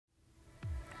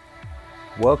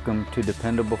Welcome to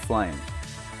Dependable Flame,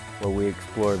 where we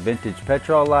explore vintage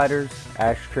petrol lighters,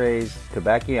 ashtrays,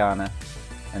 tobacconiana,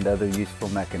 and other useful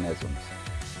mechanisms.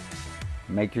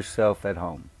 Make yourself at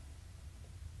home.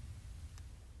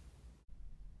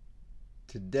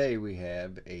 Today we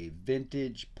have a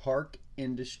vintage Park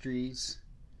Industries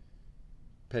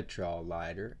petrol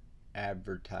lighter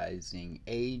advertising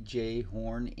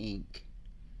HORNE Inc.,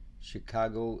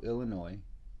 Chicago, Illinois,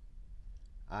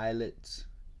 eyelets,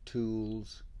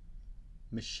 tools,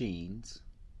 machines.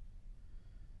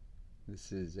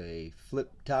 This is a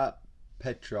flip top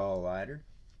petrol lighter.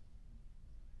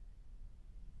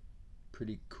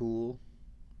 Pretty cool.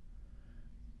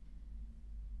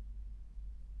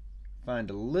 Find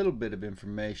a little bit of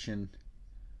information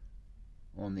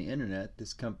on the internet.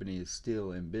 This company is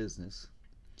still in business.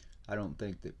 I don't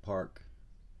think that Park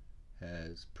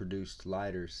has produced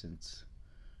lighters since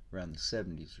around the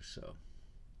 70s or so.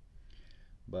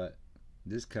 But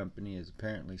this company is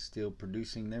apparently still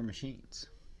producing their machines.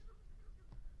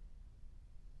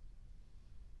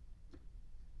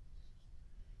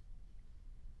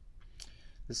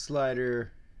 This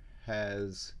lighter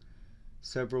has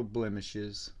several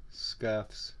blemishes,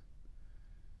 scuffs,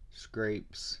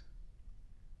 scrapes,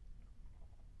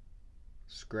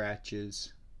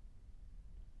 scratches,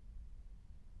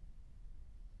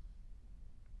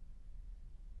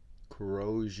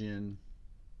 corrosion,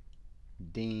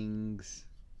 dings,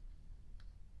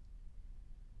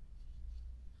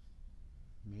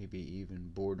 maybe even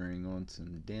bordering on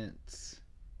some dents.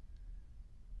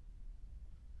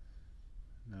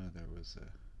 No, there was a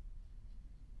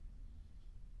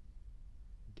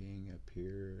ding up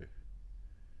here.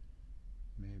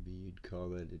 Maybe you'd call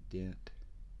that a dent.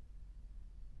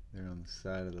 There on the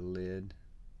side of the lid.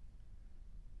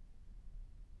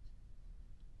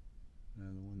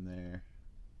 Another one there.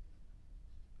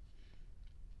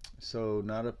 So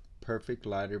not a perfect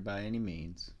lighter by any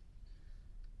means,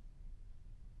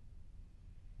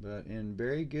 but in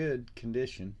very good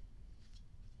condition.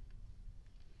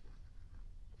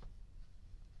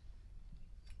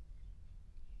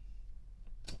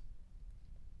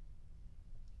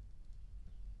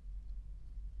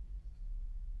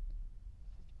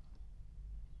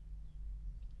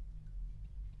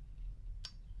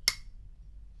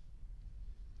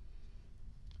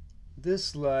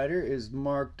 This lighter is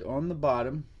marked on the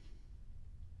bottom,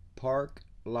 Park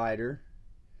lighter.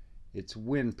 It's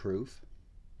windproof.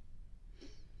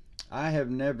 I have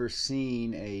never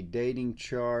seen a dating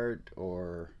chart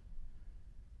or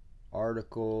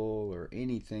article or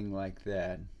anything like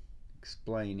that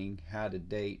explaining how to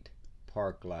date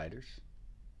Park lighters.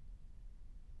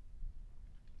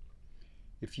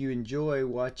 If you enjoy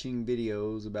watching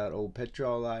videos about old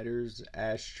petrol lighters,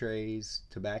 ashtrays,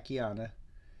 tobacconiana,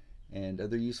 and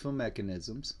other useful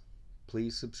mechanisms,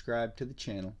 please subscribe to the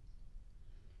channel.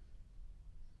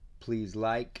 Please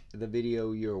like the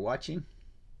video you're watching.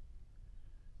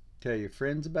 Tell your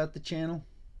friends about the channel.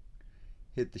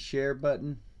 Hit the share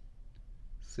button.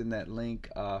 Send that link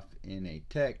off in a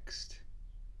text,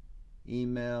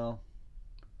 email,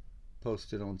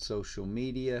 post it on social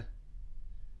media.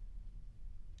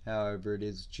 However it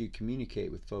is that you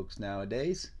communicate with folks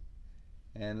nowadays,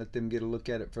 and let them get a look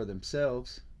at it for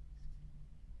themselves.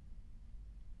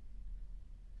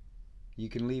 You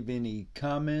can leave any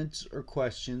comments or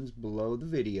questions below the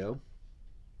video.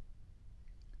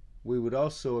 We would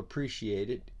also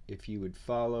appreciate it if you would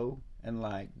follow and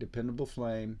like Dependable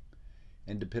Flame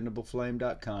and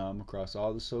DependableFlame.com across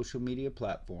all the social media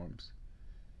platforms.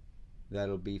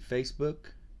 That'll be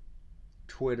Facebook,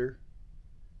 Twitter,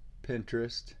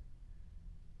 Pinterest,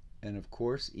 and of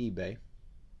course eBay.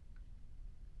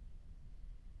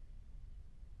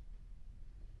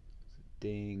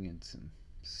 Ding and some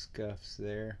scuffs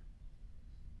there,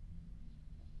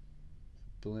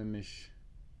 blemish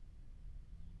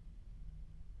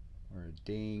or a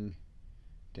ding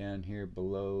down here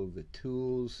below the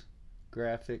tools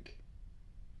graphic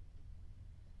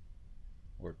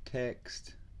or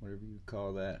text, whatever you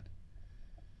call that.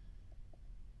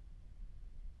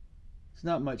 It's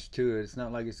not much to it. It's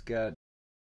not like it's got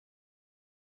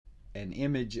an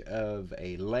image of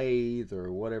a lathe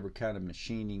or whatever kind of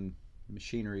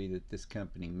machinery that this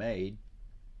company made,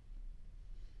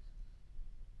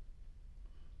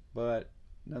 but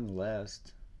nonetheless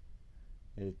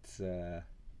it's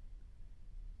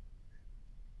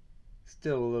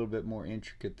still a little bit more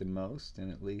intricate than most, and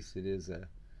at least it is a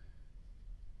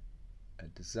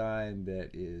design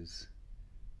that is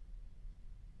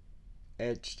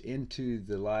etched into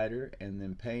the lighter and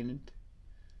then painted,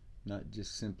 not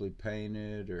just simply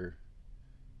painted or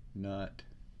not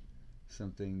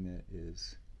something that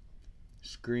is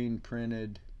screen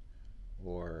printed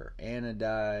or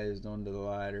anodized onto the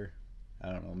lighter.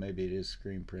 I don't know, maybe it is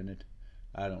screen printed.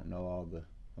 I don't know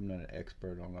I'm not an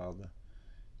expert on all the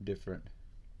different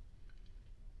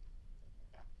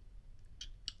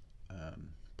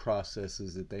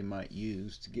processes that they might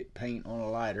use to get paint on a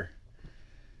lighter.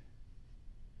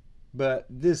 But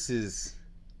this is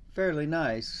fairly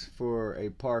nice for a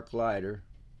park lighter.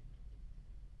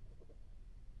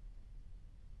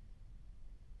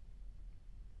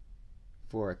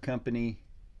 For a company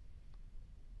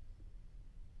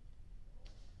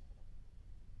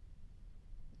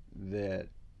that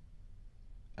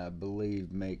I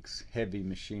believe makes heavy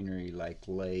machinery like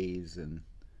lathes and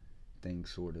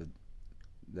things,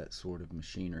 that sort of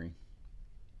machinery,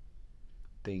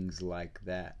 things like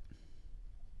that.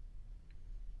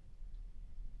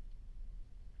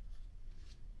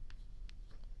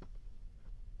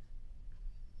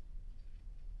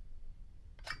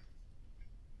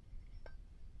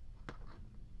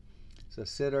 As I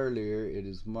said earlier, it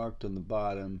is marked on the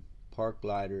bottom, park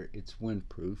lighter. It's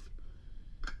windproof.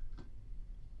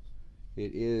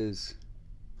 It is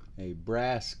a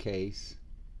brass case,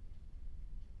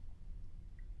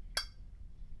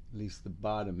 at least the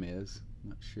bottom is. I'm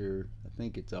not sure, I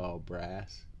think it's all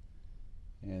brass.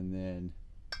 And then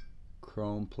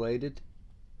chrome plated.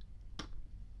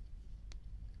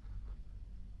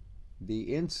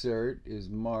 The insert is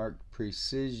marked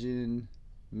precision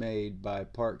made by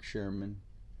Park Sherman,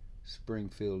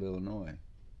 Springfield, Illinois,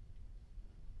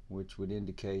 which would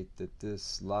indicate that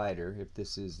this lighter, if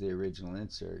this is the original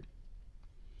insert,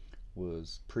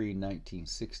 was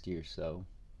pre-1960 or so,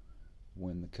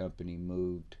 when the company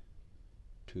moved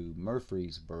to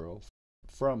Murfreesboro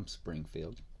from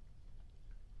Springfield.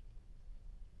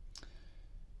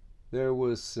 There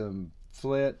was some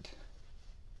flint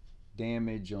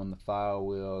damage on the file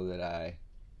wheel that I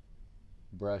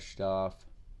brushed off.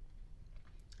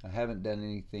 I haven't done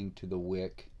anything to the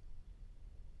wick.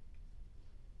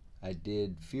 I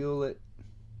did fuel it,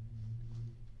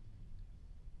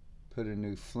 put a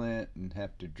new flint, and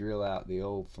have to drill out the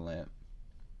old flint.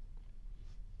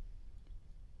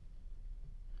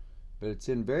 But it's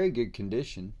in very good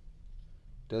condition.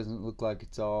 Doesn't look like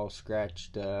it's all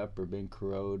scratched up or been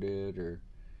corroded, or,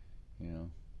 you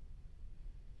know.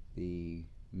 The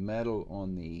metal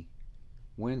on the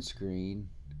windscreen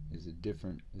is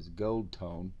is gold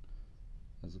tone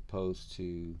as opposed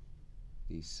to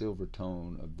the silver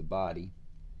tone of the body.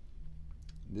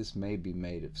 This may be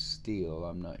made of steel,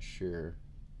 I'm not sure.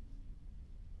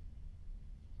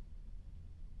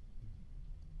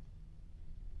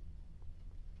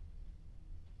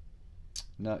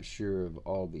 Not sure of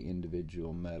all the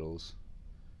individual metals.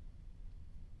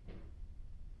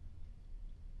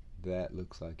 That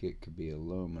looks like it could be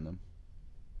aluminum.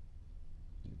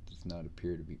 It does not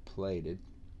appear to be plated.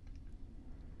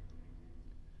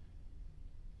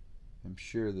 I'm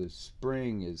sure the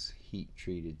spring is heat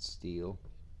treated steel,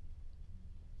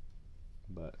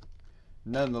 but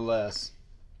nonetheless,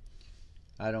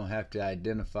 I don't have to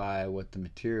identify what the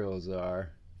materials are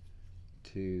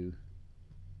to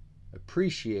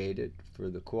appreciate it for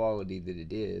the quality that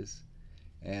it is.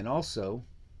 And also,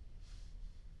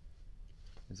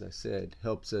 as I said,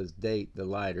 helps us date the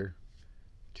lighter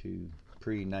to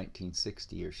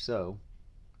pre-1960 or so.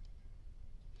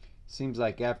 Seems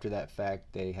like after that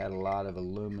fact they had a lot of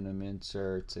aluminum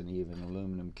inserts and even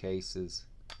aluminum cases.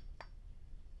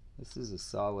 This is a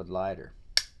solid lighter.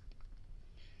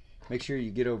 Make sure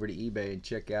you get over to eBay and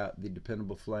check out the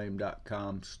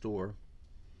DependableFlame.com store.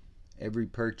 Every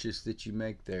purchase that you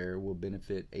make there will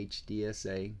benefit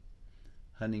HDSA,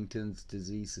 Huntington's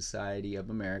Disease Society of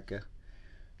America,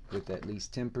 with at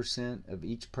least 10% of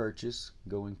each purchase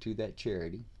going to that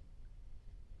charity.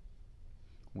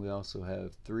 We also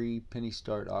have 3 penny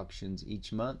start auctions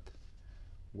each month,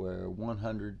 where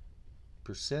 100%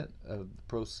 of the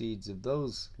proceeds of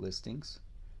those listings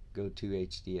go to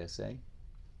HDSA.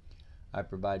 I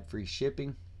provide free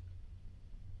shipping.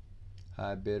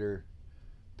 High bidder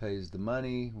pays the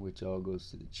money, which all goes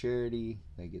to the charity.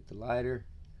 They get the lighter.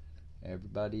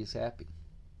 Everybody is happy.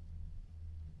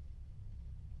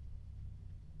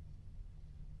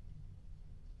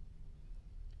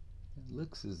 It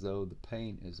looks as though the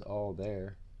paint is all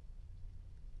there.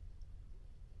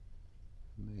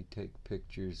 I may take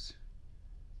pictures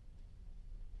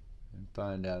and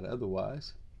find out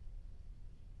otherwise.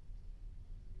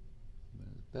 But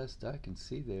as best I can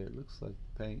see there, it looks like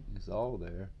the paint is all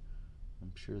there.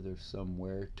 I'm sure there's some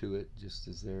wear to it, just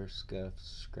as there are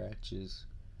scuffs, scratches,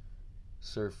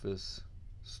 surface,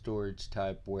 storage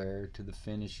type wear to the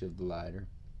finish of the lighter.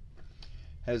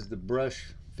 Has the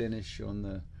brush finish on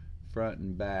the front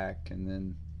and back, and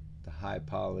then the high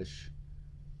polish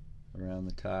around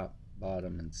the top,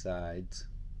 bottom, and sides.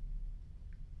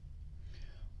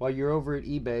 While you're over at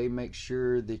eBay, make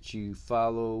sure that you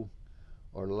follow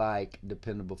or like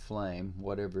Dependable Flame,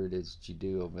 whatever it is that you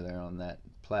do over there on that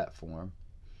platform,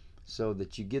 so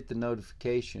that you get the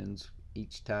notifications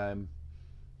each time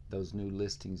those new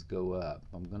listings go up.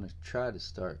 I'm going to try to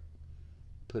start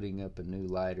putting up a new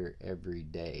lighter every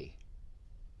day.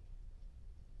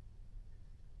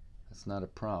 That's not a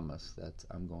promise,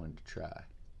 I'm going to try.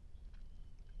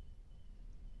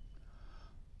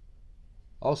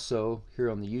 Also, here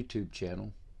on the YouTube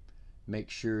channel, make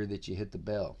sure that you hit the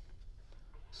bell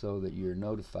so that you're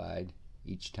notified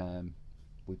each time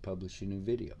we publish a new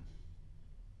video.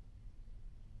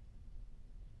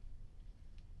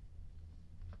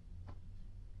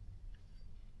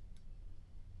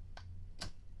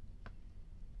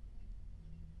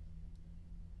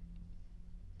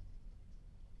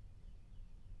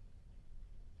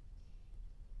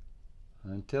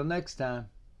 Until next time.